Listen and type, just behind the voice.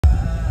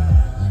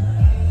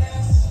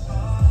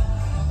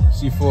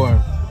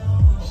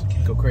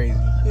C4. Go crazy.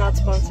 Not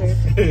sponsored.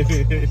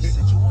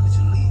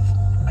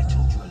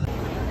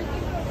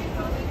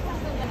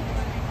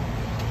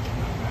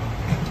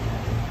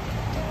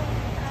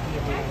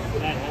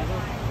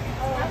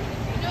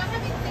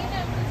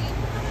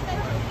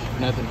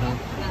 Nothing, huh?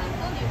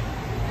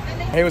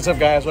 Hey, what's up,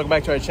 guys? Welcome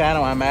back to our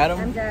channel. I'm Adam.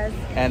 I'm Jazz.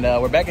 And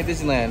we're back at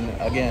Disneyland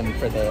again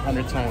for the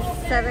 100th time.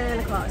 7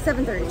 o'clock.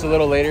 7:30. It's a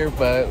little later,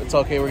 but it's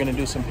okay. We're gonna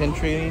do some pin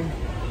trading.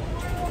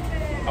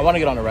 I want to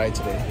get on a ride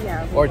today.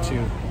 Yeah. Or 2,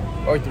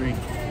 or 3.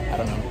 I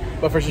don't know.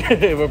 But for sure,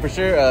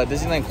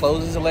 Disneyland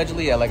closes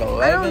allegedly at like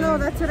 11. I don't know.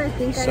 That's what I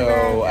think.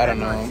 So I don't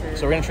know. Sure.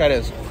 So we're gonna try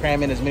to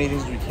cram in as many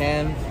things as we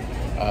can.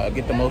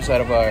 Get the most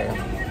out of our,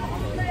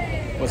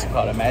 what's it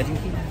called? Imagine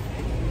key?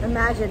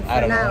 Imagine. I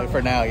don't know.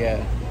 For now, yeah.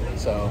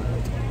 So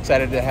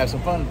excited to have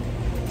some fun.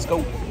 Let's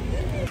go.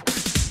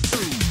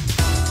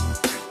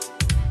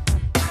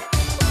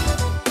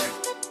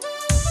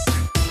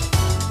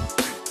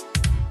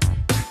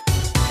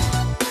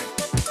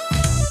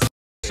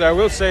 So I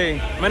will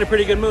say I'm in a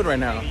pretty good mood right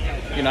now.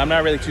 You know, I'm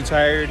not really too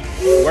tired.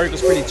 Work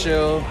was pretty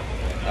chill.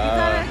 You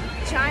got a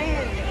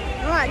giant.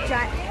 Not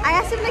giant. I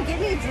asked him to get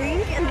me a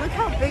drink, and look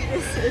how big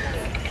this is.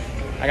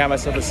 I got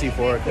myself a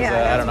C4 because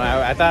yeah, I don't know.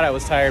 I thought I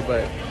was tired,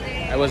 but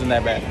I wasn't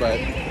that bad. But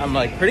I'm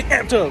like pretty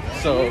amped up.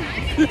 So,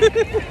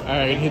 all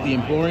right, hit the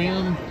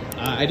Emporium.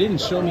 I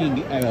didn't show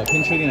me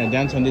pin trading at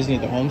Downtown Disney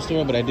at the home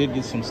store, but I did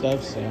get some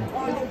stuff. So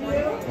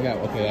I got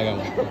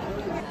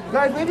one.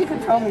 Guys, maybe you can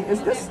tell me,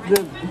 is this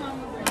the...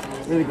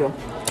 There we go.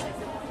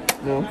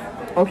 No?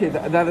 Okay,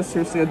 that is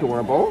seriously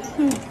adorable.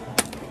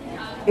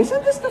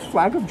 Isn't this the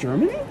flag of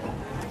Germany?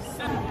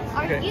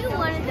 Are you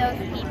one of those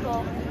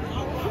people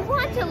who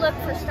want to look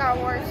for Star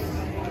Wars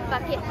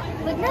bucket,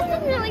 but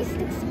nothing really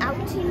sticks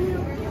out to you?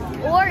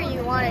 Or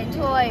you want a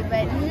toy,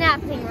 but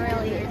nothing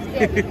really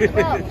is good?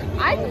 Well,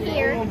 I'm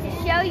here to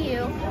show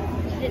you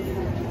this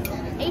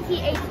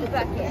AT-AT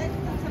bucket.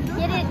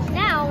 Get it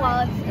now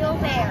while it's still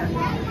there.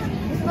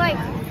 It's like,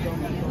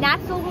 not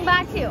sold in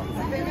buy two.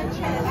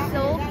 It's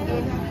sold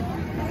in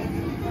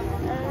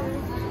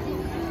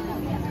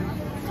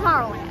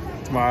Tomorrowland.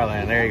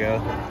 Tomorrowland, there you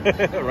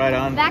go. Right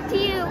on. Back to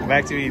you.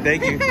 Back to you.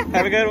 Thank you.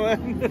 Have a good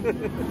one.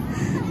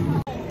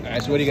 All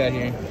right, so what do you got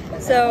here?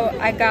 So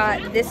I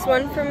got this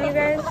one from you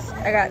guys.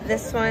 I got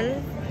this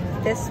one,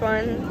 this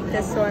one,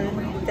 this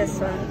one, this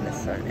one,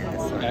 this one, and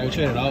this one. Yeah, we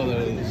traded all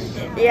those.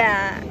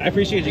 Yeah. I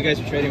appreciate you guys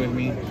for trading with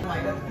me.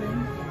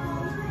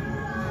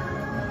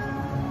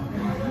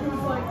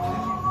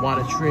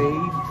 Want to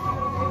trade?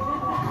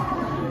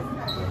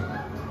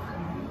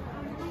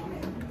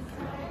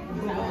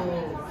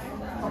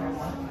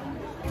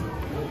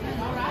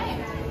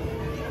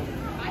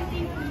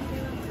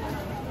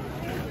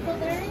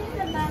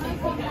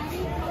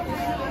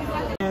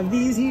 I have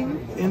these here,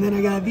 and then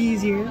I got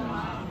these here.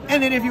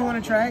 And then if you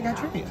want to try, I got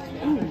trivia.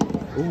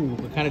 Ooh,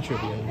 what kind of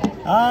trivia?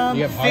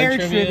 You have fair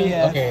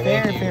trivia. Okay,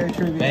 fair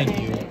trivia. Thank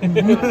you.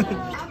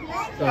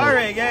 All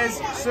right,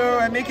 guys. So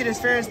I make it as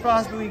fair as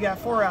possible. You got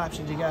 4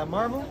 options. You got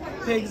Marvel,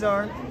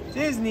 Pixar,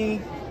 Disney,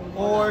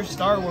 or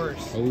Star Wars.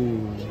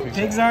 Ooh,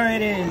 Pixar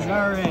it is.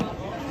 All right.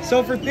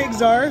 So for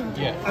Pixar,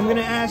 I'm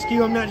gonna ask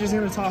you. I'm not just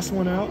gonna toss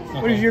one out.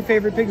 Okay. What is your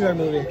favorite Pixar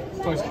movie?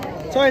 Toy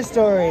Story. Toy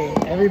Story.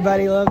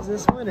 Everybody loves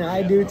this one, and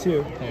I do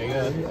too. There you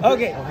go.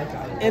 Okay.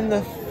 In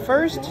the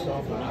first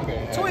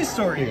Toy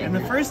Story,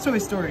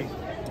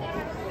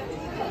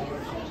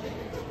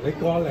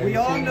 we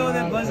all know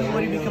that Buzz and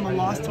Woody become a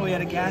lost toy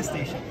at a gas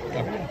station.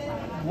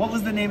 What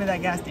was the name of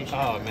that gas station?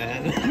 Oh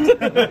man,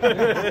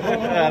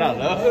 I don't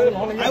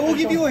know. I will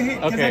give you a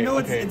hint because I know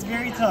it's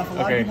very tough. A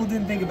lot of people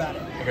didn't think about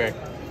it. Okay.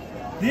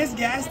 This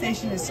gas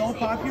station is so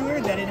popular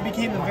that it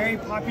became a very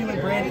popular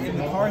brand in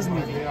the Cars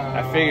movie.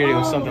 I figured it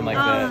was something like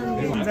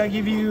that. I'll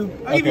give you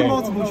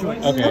multiple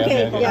choice.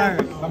 Okay. Yeah.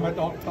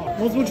 Right.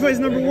 Multiple choice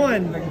number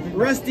 1,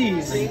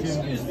 Rusty's.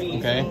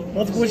 Okay.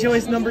 Multiple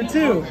choice number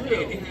 2,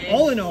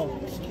 All in All.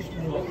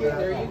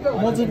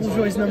 Multiple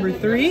choice number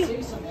 3,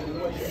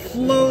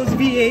 Flo's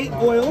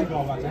V8 oil.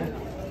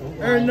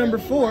 Or number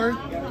 4,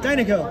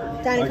 Dynaco.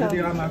 Dynaco.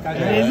 That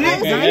is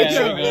it.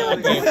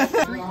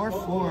 Dynaco. 3 or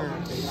 4.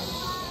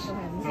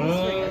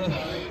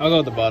 I'll go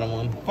with the bottom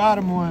one.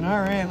 Bottom one.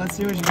 All right, let's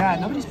see what you got.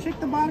 Nobody's picked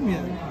the bottom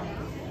yet.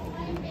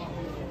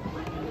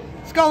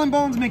 Skull and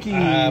Bones Mickey.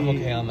 I'm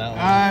okay on that one.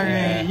 All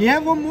right. You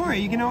have one more.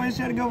 You can always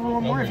try to go for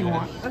one more if you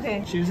want.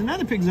 Okay. Choose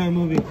another Pixar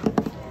movie.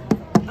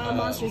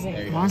 Monsters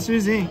Inc.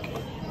 Monsters Inc.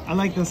 I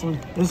like this one.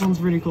 This one's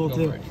pretty cool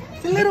too.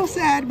 It's a little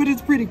sad, but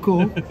it's pretty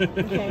cool.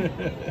 Okay.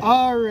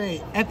 All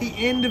right. At the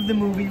end of the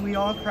movie, we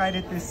all cried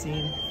at this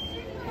scene.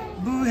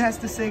 Boo has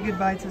to say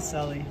goodbye to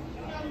Sully.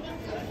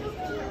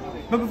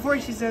 But before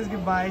she says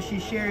goodbye, she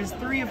shares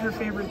 3 of her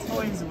favorite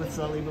toys with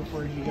Sully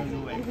before he goes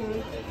away.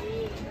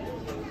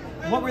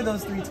 What were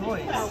those 3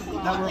 toys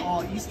that were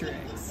all Easter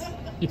eggs?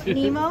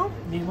 Nemo.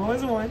 Nemo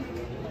is one.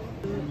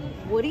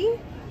 Woody.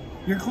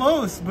 You're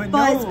close, but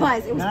Buzz. no.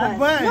 Buzz. It was not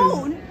Buzz.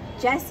 No.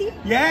 Jessie.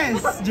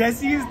 Yes,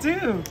 Jessie is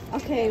 2.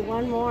 Okay,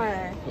 one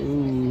more.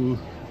 Ooh.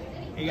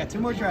 You got 2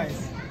 more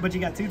tries, but you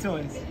got 2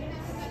 toys.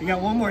 You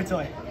got 1 more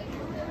toy.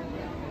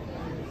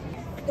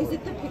 Is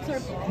it the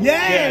Pixar?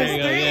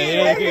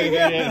 Yes!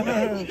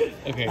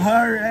 Yeah. Okay.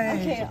 All right.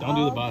 Okay, So don't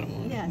do the bottom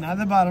one. Yes. Not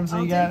the bottom, so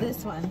I'll you do got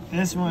this one.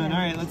 this one. Yeah.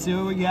 All right, let's see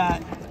what we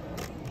got.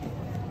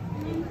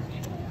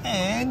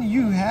 And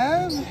you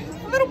have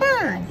a little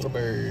bird. Little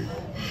bird.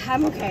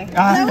 I'm okay.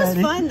 That was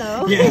Alrighty. fun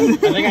though. Yeah. I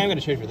think I'm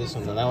gonna trade for this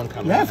one though. That one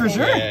comes. Yeah, for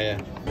sure. Yeah.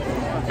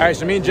 All right,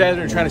 so me and Jazz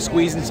are trying to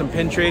squeeze in some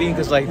pin trading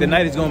because like the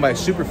night is going by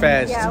super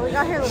fast. Yeah, we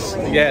got here a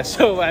little late. Yeah,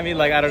 so I mean,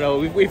 like I don't know,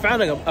 we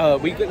found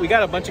we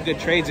got a bunch of good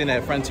trades in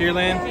at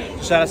Frontierland.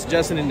 So shout out to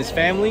Justin and his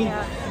family.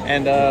 Yeah.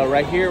 And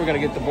right here, we're gonna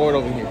get the board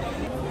over here.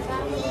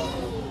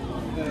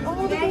 Oh,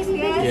 the baby.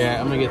 Yeah,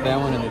 I'm gonna get that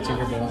one and the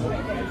Tinkerbell one.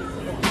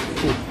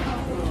 Cool.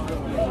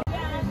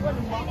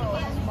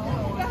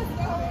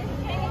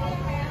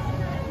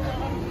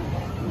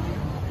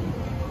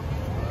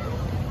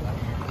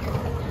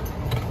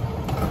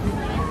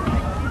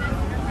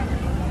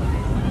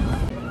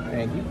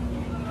 Thank you.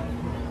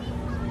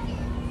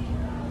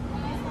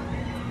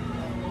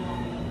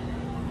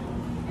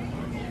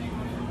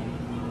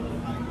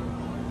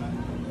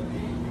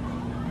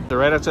 So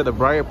right outside the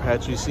briar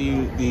patch, you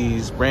see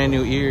these brand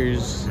new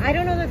ears. I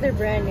don't know that they're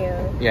brand new.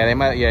 Yeah, they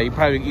might. Yeah, you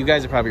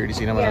guys have probably already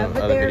seen them Yeah, on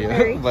but other they're videos.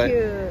 very but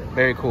cute.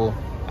 very cool.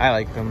 I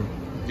like them.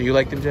 Do you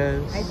like them,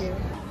 Jazz? I do.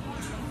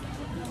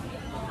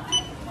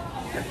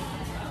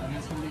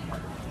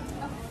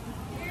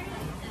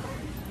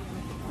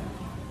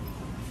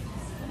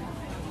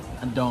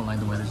 I don't like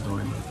the way this door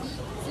looks.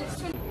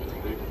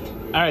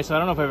 All right, so I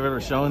don't know if I've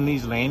ever shown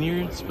these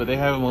lanyards, but they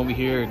have them over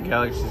here at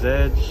Galaxy's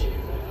Edge.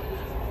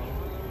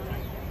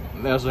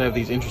 They also have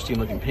these interesting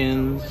looking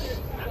pins.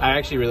 I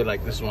actually really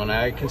like this one.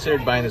 I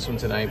considered buying this one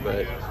tonight,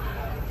 but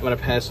I'm gonna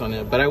pass on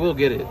it. But I will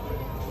get it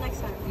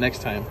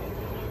next time.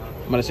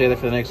 I'm gonna say that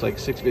for the next like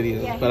 6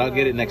 videos, Yeah, but I'll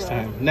get it next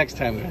time. Next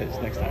time, guys,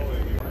 next time.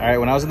 All right,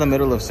 when I was in the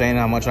middle of saying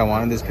how much I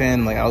wanted this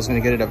pin, like I was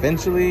gonna get it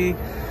eventually.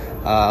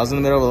 I was in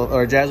the middle of,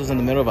 or Jazz was in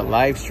the middle of a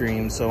live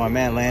stream, so my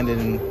man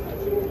Landon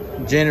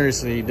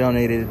generously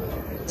donated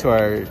to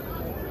our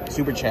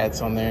super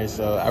chats on there.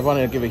 So I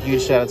wanted to give a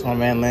huge shout out to my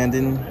man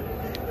Landon.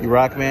 You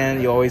rock,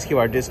 man. You always keep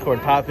our Discord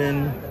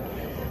popping.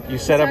 You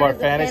set up our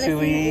fantasy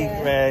league,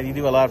 yeah. man. You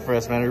do a lot for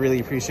us, man. I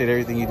really appreciate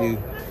everything you do.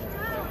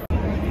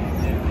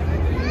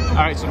 All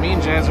right, so me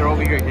and Jazz are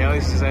over here at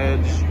Galaxy's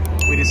Edge.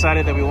 We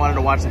decided that we wanted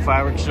to watch the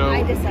fireworks show.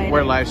 I decided.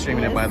 We're live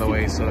streaming it, by the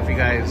way. So if you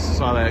guys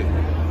saw that.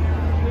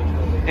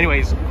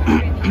 Anyways,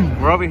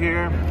 we're over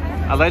here.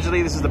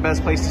 Allegedly, this is the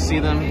best place to see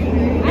them.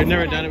 We've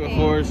never done it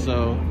before,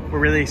 so we're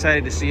really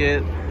excited to see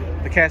it.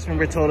 The cast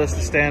member told us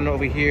to stand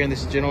over here in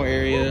this general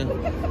area,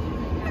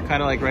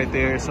 kind of like right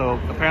there. So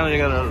apparently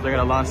they're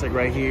gonna launch like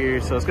right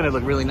here. So it's gonna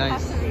look really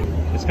nice.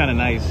 It's kind of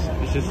nice.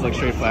 It's just like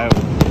straight fireworks.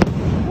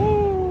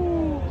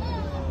 Woo!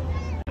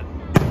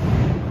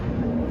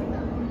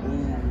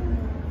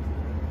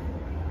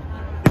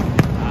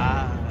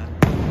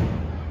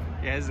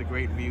 Yeah, this is a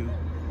great view.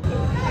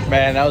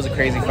 Man, that was a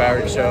crazy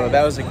fireworks show.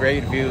 That was a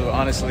great view,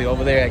 honestly,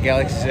 over there at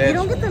Galaxy's Edge. You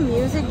don't get the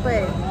music,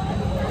 but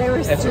there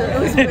was That's still, it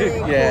was a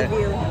really yeah. cool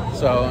view.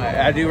 So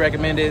I do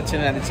recommend it.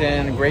 10 out of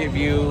 10. Great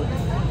view.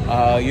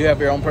 You have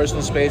your own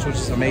personal space, which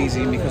is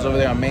amazing because over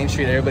there on Main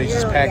Street, everybody's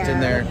just packed in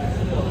their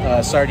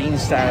sardine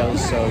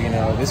styles. So, you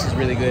know, this is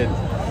really good.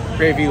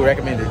 Great view.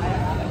 Recommended.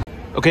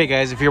 Okay,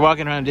 guys, if you're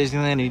walking around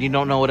Disneyland and you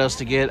don't know what else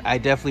to get, I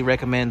definitely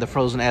recommend the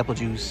frozen apple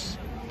juice.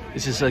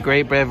 This is a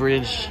great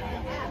beverage.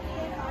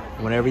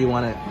 Whenever you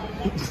want it.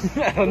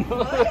 I don't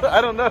know. I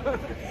don't know.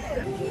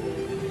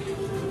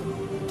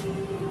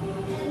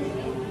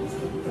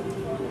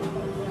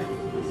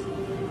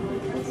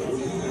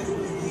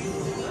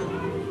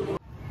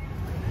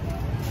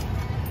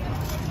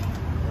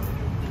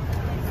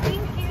 Thank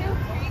you.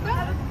 Here you go.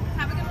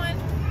 Have a good one.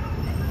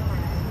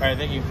 All right,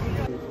 thank you.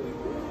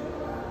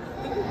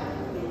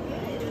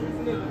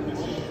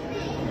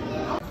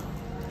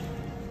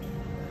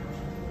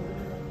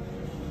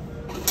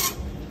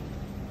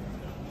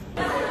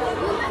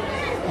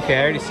 Okay,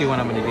 I already see one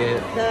I'm gonna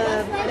get.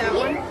 That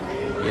one?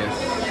 Yes.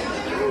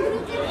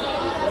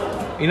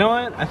 You know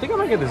what? I think I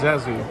might get the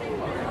Zazu.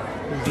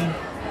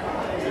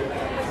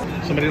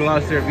 Somebody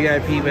lost their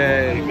VIP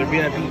bag, their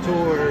VIP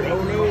tour.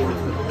 Oh no.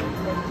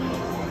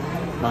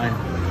 Mine.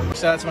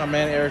 Shout out to my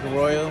man Eric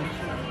Arroyo.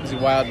 He's a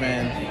wild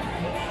man.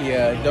 He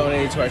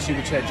donated to our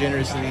super chat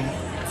generously.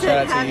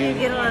 Shout out to you.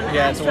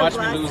 Yeah, to watch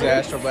me lose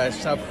Astro Blast.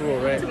 It's how cool,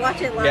 right? To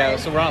watch it live. Yeah,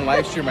 so we're on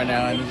live stream right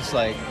now, and it's just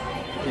like,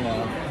 you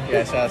know,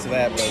 yeah, shout out to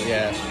that, but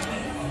yeah.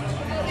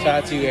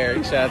 Shout out to you,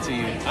 Eric. Shout out to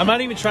you. I'm not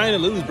even trying to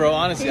lose, bro.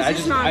 Honestly, I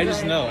just know. I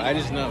just know.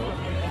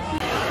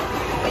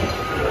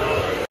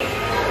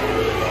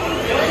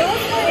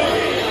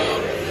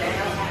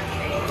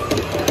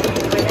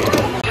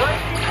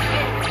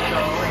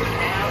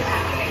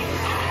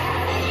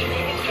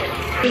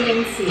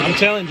 I'm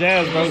telling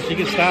Jazz, bro, she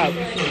can stop.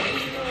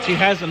 She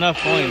has enough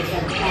points.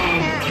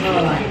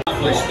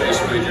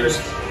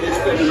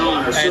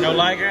 Hey, no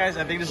lie, guys.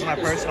 I think this is my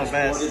personal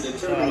best.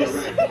 So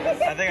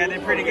I think I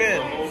did pretty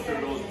good.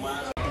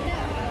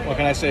 What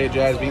can I say?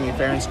 Jazz beat me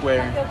fair and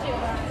square.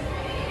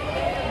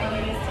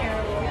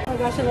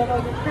 got your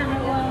little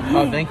permit one.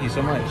 Oh, thank you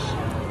so much.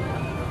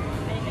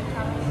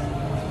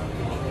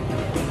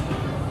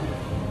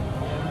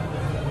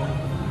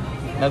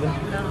 Nothing?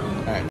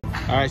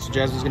 All right, so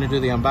Jasmine's gonna do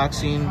the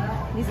unboxing.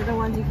 These are the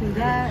ones you can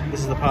get.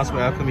 This is the possible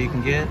outcome you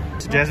can get.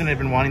 So Jasmine had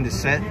been wanting the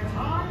set,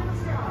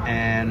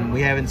 and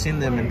we haven't seen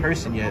them in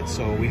person yet,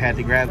 so we had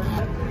to grab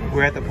them.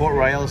 We're at the Port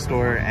Royale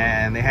store,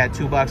 and they had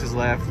 2 boxes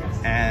left,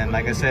 and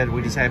like I said,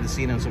 we just haven't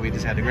seen them, so we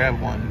just had to grab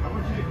one.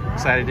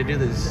 Excited to do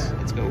this.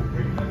 Let's go.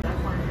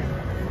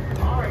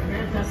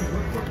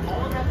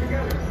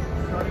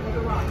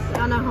 I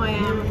don't know who I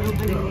am. I'm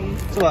opening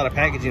these. It's a lot of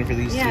packaging for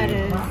these two. Yeah, it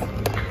is.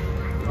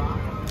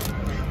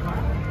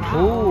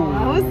 Ooh.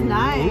 That was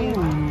nice.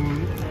 Ooh.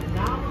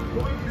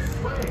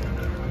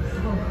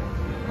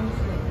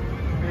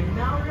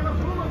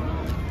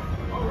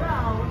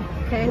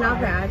 Okay,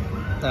 not bad.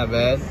 Not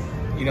bad.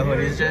 You know who it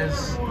is,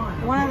 Jess?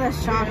 One of the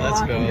shock Let's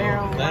lock go. and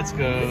barrel. Let's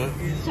go.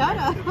 Shut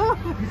up.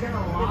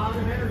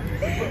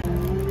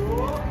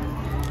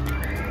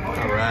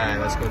 All right,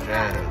 let's go,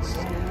 Jazz.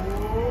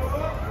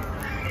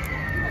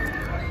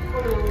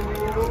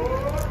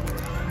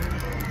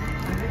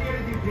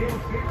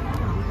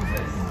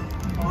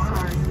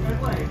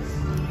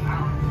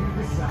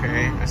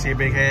 Okay, I see a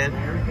big head.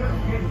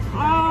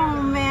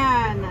 Oh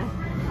man.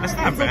 That's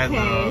not It's bad okay,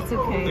 though. it's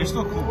okay. They're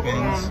still cool pins.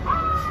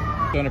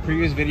 Yeah. So in a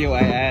previous video,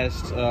 I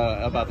asked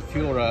about the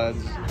fuel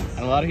rods,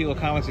 and a lot of people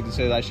commented to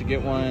say that I should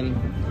get one.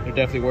 They're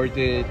definitely worth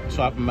it.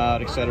 Swap them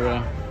out,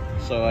 etc.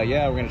 So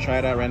yeah, we're gonna try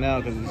it out right now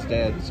because it's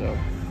dead. So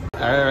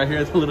all right here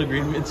at the Little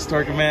Green Mint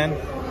Store Command,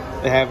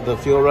 they have the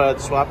fuel rod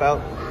swap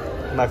out.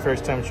 My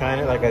first time trying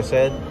it, like I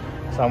said,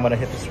 so I'm gonna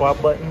hit the swap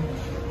button.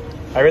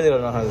 I really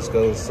don't know how this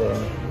goes, so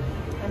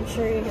I'm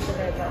sure you hit the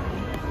right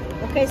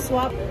button. Okay,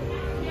 swap.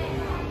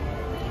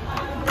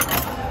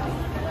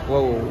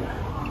 whoa.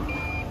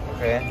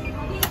 Okay.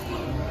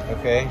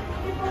 Okay.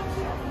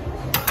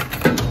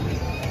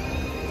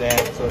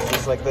 Damn, so it's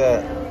just like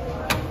that.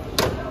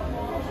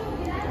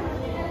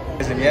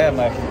 And yeah,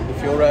 the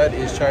fuel rod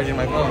is charging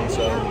my phone,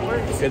 so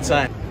good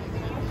sign.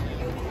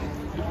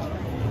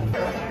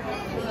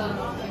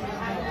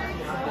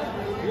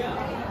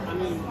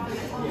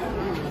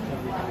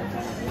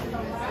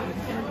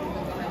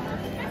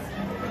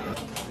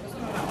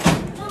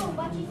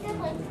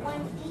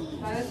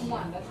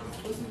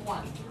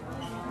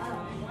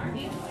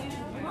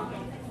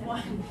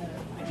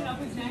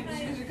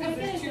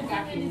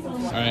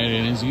 Alright,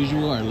 and as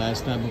usual, our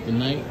last stop of the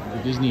night, the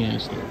Disneyland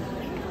store.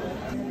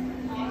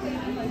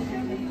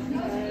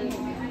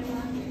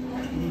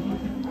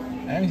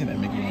 I haven't seen that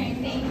Mickey one.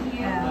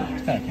 Yeah.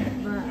 It's kind of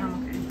cute. But I'm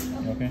okay.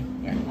 You okay?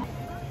 Alright.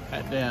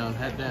 Hat down,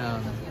 hat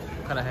down.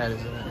 What kind of hat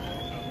is that?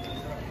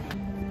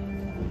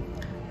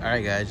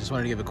 Alright guys, just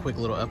wanted to give a quick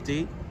little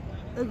update.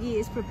 Oogie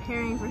is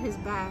preparing for his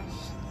bash.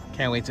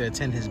 Can't wait to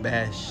attend his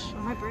bash. For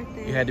my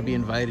birthday. You had to be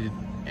invited,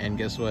 and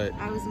guess what?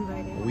 I was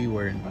invited. We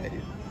were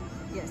invited.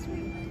 Yes,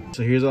 we.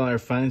 So here's all our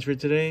finds for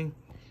today.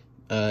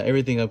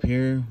 Everything up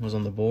here was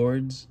on the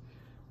boards.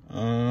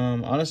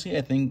 Honestly,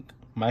 I think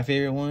my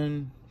favorite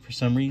one, for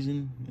some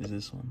reason, is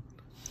this one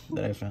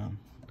that I found.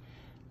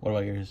 What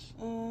about yours?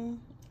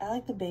 I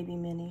like the baby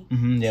mini.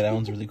 Yeah, that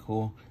one's really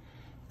cool.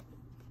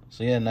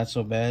 So yeah, not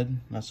so bad,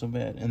 not so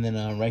bad. And then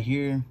right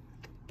here,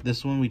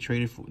 this one we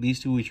traded for.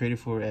 These two we traded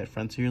for at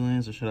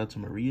Frontierland. So shout out to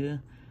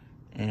Maria.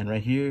 And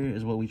right here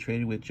is what we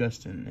traded with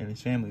Justin and his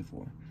family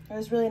for. It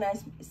was really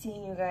nice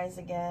seeing you guys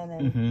again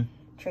and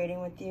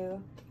trading with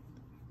you.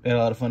 We had a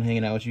lot of fun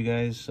hanging out with you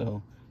guys,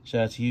 so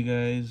shout out to you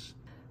guys.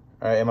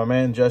 All right, and my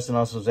man Justin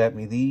also zapped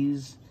me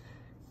these.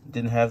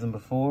 Didn't have them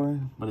before,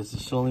 but it's the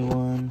Sully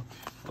one.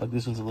 Like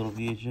this one's a little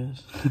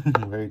VHS.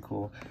 Very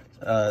cool.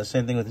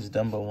 Same thing with this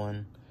Dumbo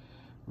one.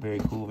 Very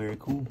cool, very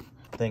cool.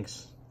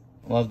 Thanks.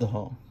 Love the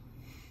haul.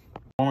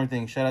 One more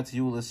thing, shout out to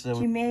you, Alyssa.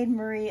 She made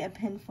Marie a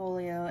pin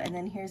folio, and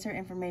then here's her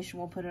information.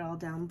 We'll put it all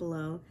down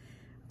below.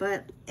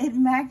 But it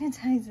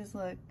magnetizes,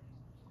 look.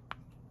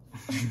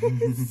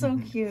 It's so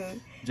cute.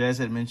 Jazz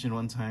had mentioned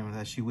one time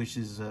that she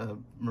wishes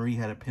Marie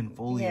had a pin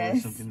folio or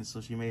something,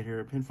 so she made her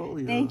a pin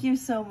folio. Thank you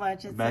so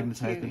much. It's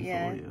magnetized so cute.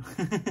 pin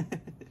folio.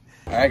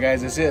 All right,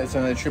 guys, that's it. It's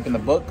another trip in the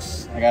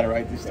books. I got it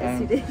right this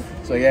time. Yes, you did.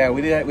 So yeah,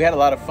 we had a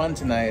lot of fun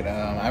tonight.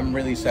 I'm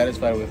really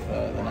satisfied with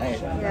the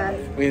night.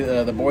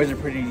 Yeah. The boys are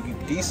pretty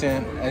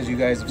decent, as you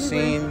guys have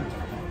seen.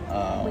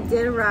 We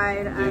did a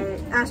ride.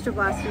 Astro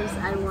Blasters.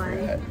 I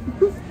won.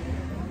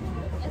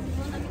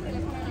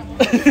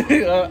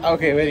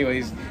 Okay, but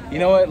anyways, you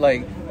know what?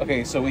 Like,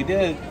 okay, so we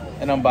did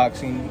an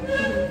unboxing.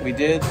 We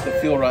did the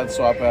fuel rod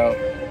swap out.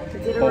 We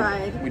did a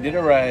ride. We did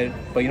a ride,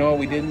 but you know what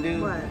we didn't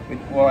do?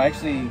 What? Well,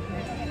 actually,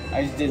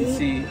 I just didn't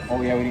see.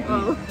 Oh yeah, we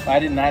didn't eat. I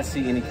did not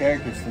see any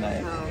characters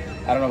tonight. No.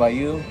 I don't know about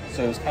you,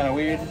 so it was kind of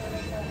weird.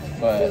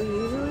 But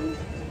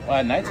well,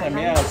 at nighttime,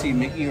 yeah, I'll see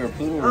Mickey or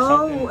Pluto or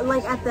something. Oh,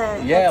 like at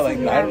the like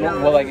I don't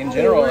know. Well, like in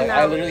general, like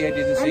I literally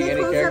didn't see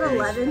any characters.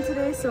 At 11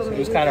 today, so it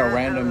was kind of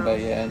random, but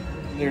yeah,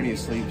 literally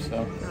asleep.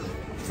 So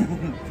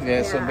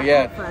Yeah, so, but I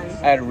yeah, had fun.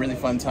 I had a really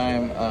fun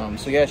time.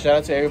 So yeah, shout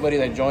out to everybody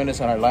that joined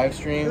us on our live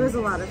stream. It was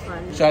a lot of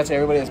fun. Shout out to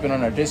everybody that's been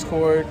on our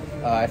Discord.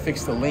 I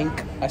fixed the link.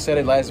 I said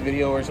it last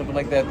video or something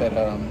like that, that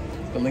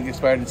the link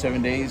expired in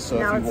 7 days. So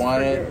Now if you it's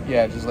want for it, good.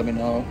 yeah, just let me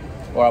know,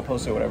 or I'll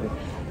post it, whatever.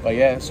 But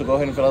yeah, so go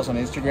ahead and follow us on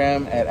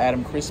Instagram at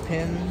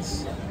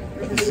AdamChrisPins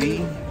with a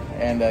Z.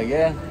 And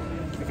yeah,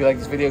 if you like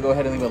this video, go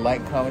ahead and leave a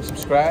like, comment,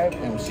 subscribe,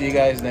 and we'll see you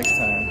guys next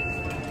time.